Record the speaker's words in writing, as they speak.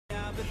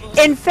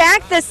In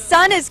fact, the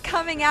sun is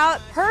coming out.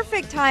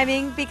 Perfect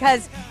timing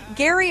because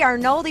Gary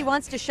Arnoldi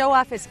wants to show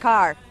off his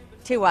car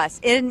to us.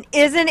 Isn't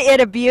it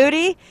a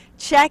beauty?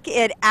 Check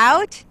it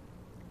out.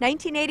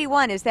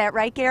 1981, is that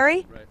right,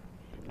 Gary? Right.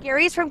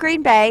 Gary's from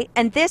Green Bay,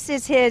 and this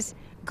is his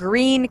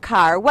green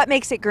car. What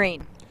makes it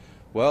green?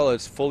 Well,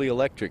 it's fully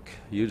electric,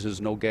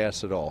 uses no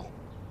gas at all.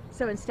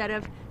 So instead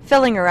of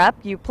filling her up,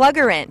 you plug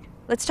her in.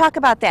 Let's talk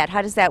about that.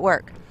 How does that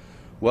work?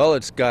 Well,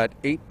 it's got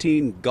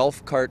 18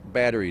 golf cart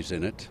batteries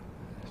in it.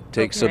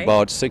 Takes Okay.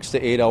 about 6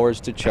 to 8 hours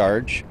to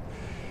charge,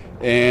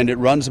 and it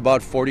runs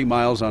about 40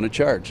 miles on a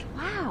charge.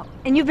 Wow.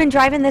 And you've been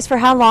driving this for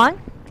how long?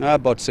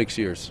 About 6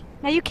 years.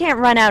 Now, you can't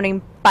run out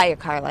and buy a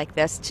car like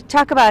this.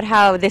 Talk about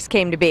how this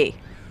came to be.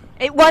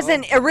 It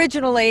wasn't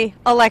originally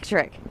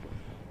electric.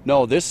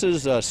 No, this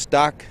is a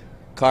stock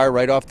car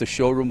right off the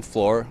showroom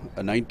floor,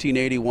 a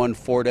 1981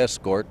 Ford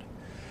Escort,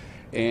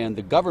 and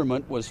the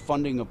government was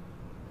funding a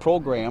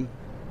program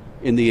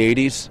in the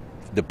 80s,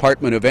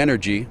 Department of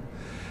Energy,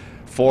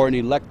 for an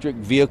electric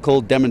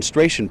vehicle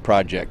demonstration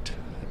project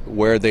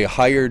where they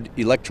hired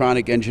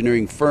electronic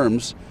engineering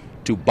firms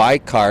to buy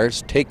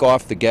cars, take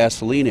off the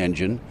gasoline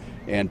engine,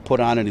 and put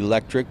on an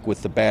electric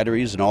with the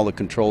batteries and all the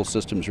control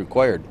systems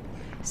required.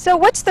 So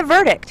what's the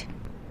verdict?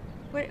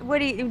 What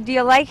do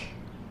you like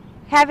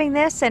having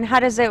this, and how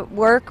does it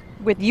work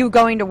with you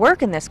going to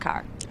work in this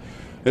car?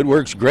 It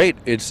works great.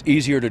 It's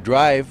easier to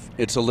drive.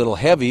 It's a little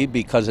heavy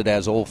because it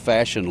has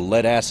old-fashioned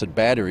lead-acid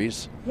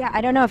batteries. Yeah,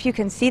 I don't know if you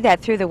can see that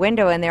through the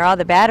window, and there are all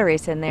the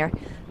batteries in there.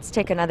 Let's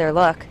take another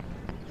look.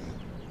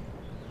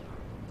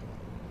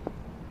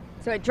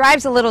 So it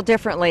drives a little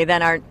differently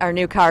than our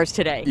new cars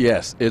today.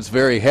 Yes, it's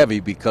very heavy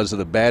because of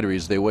the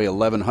batteries. They weigh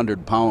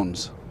 1,100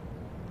 pounds.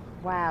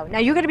 Wow. Now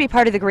you're going to be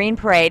part of the Green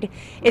Parade.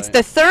 It's Right.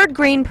 the third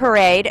Green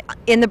Parade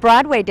in the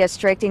Broadway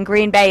district in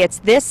Green Bay. It's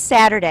this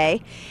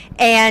Saturday,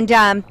 and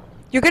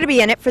you're going to be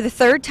in it for the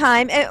third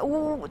time.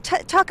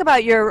 Talk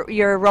about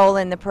your role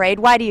in the parade.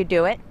 Why do you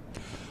do it?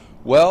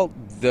 Well,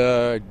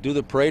 do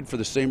the parade for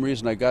the same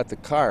reason I got the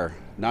car.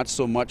 Not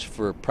so much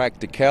for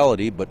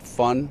practicality, but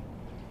fun,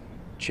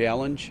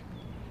 challenge,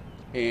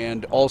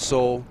 and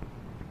also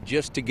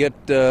just to get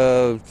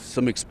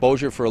some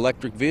exposure for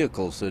electric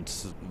vehicles.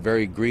 It's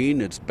very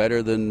green. It's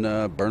better than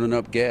burning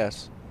up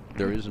gas.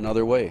 There is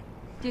another way.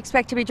 Do you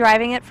expect to be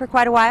driving it for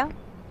quite a while?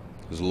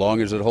 As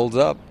long as it holds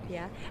up.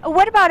 Yeah.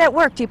 What about at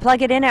work? Do you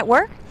plug it in at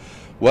work?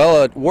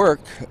 Well, at work,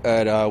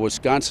 at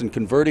Wisconsin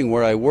Converting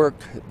where I work,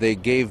 they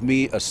gave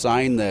me a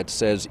sign that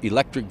says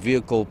electric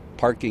vehicle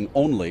parking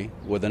only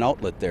with an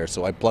outlet there.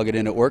 So I plug it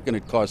in at work and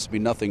it costs me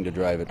nothing to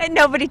drive it. And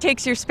nobody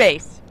takes your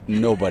space.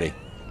 Nobody.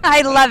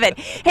 I love it.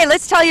 Hey,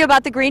 let's tell you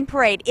about the Green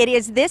Parade. It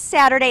is this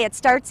Saturday. It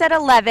starts at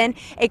 11.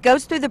 It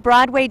goes through the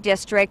Broadway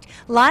district.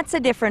 Lots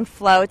of different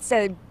floats,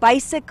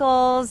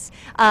 bicycles.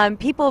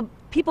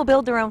 People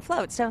build their own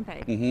floats, don't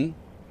they? Mm-hmm.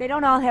 They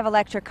don't all have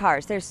electric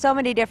cars. There's so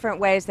many different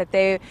ways that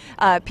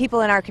people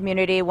in our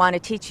community want to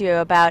teach you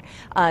about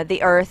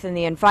the earth and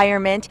the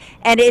environment.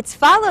 And it's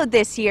followed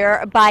this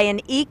year by an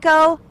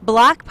eco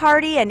block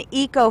party, an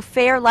eco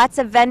fair, lots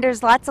of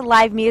vendors, lots of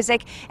live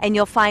music, and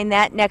you'll find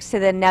that next to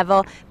the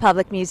Neville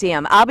Public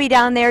Museum. I'll be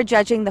down there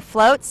judging the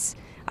floats.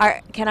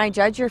 Can I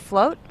judge your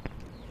float?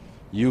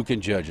 You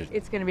can judge it.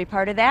 It's going to be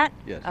part of that?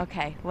 Yes.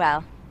 Okay,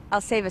 well,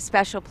 I'll save a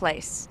special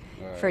place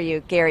right. for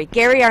you, Gary.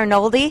 Gary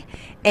Arnoldi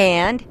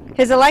and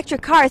his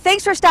electric car.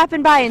 Thanks for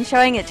stopping by and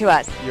showing it to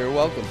us. You're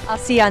welcome. I'll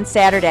see you on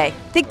Saturday.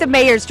 I think the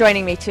mayor's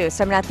joining me too,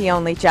 so I'm not the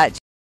only judge.